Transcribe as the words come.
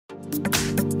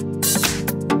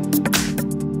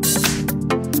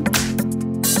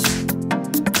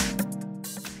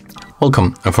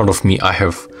Welcome, in front of me I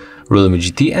have Realme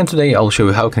GT, and today I'll show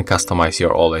you how you can customize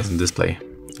your always on display.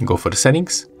 Go for the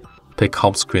settings, pick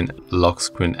home screen, lock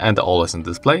screen and the always on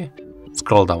display.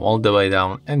 Scroll down all the way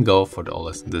down and go for the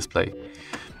always on display.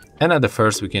 And at the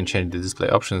first we can change the display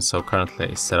options, so currently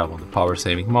it's set up on the power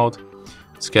saving mode.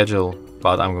 Schedule,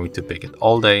 but I'm going to pick it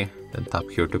all day, then tap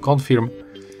here to confirm.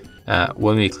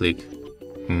 When we click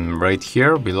right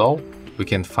here below, we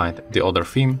can find the other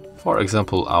theme. For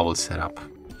example, I will set up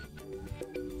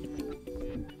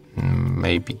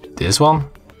maybe this one.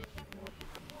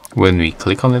 When we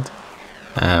click on it,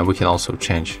 we can also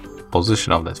change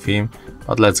position of that theme,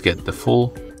 but let's get the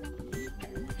full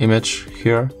image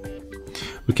here.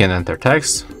 We can enter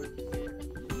text.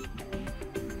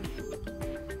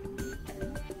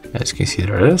 As you can see,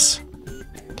 there it is.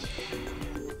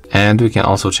 And we can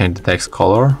also change the text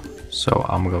color. So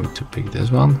I'm going to pick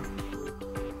this one.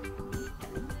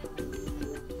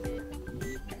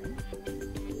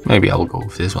 Maybe I'll go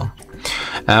with this one.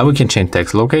 We can change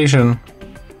text location.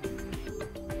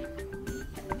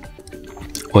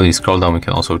 When we scroll down, we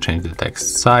can also change the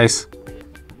text size.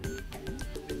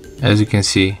 As you can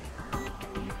see,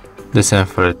 the same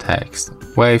for the text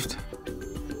waved.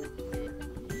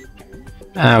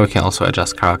 And we can also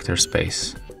adjust character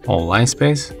space or line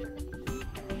space,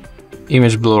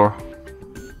 image blur,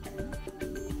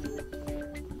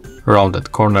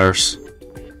 rounded corners.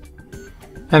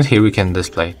 And here we can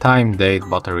display time, date,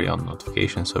 battery on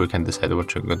notification, so we can decide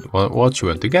what you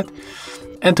want to get.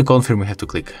 And to confirm, we have to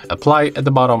click apply at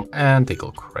the bottom and take a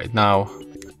look right now.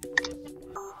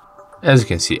 As you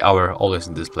can see, our always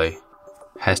on display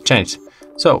has changed.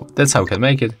 So that's how we can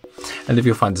make it. And if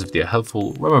you find this video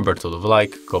helpful, remember to leave a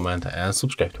like, comment and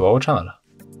subscribe to our channel.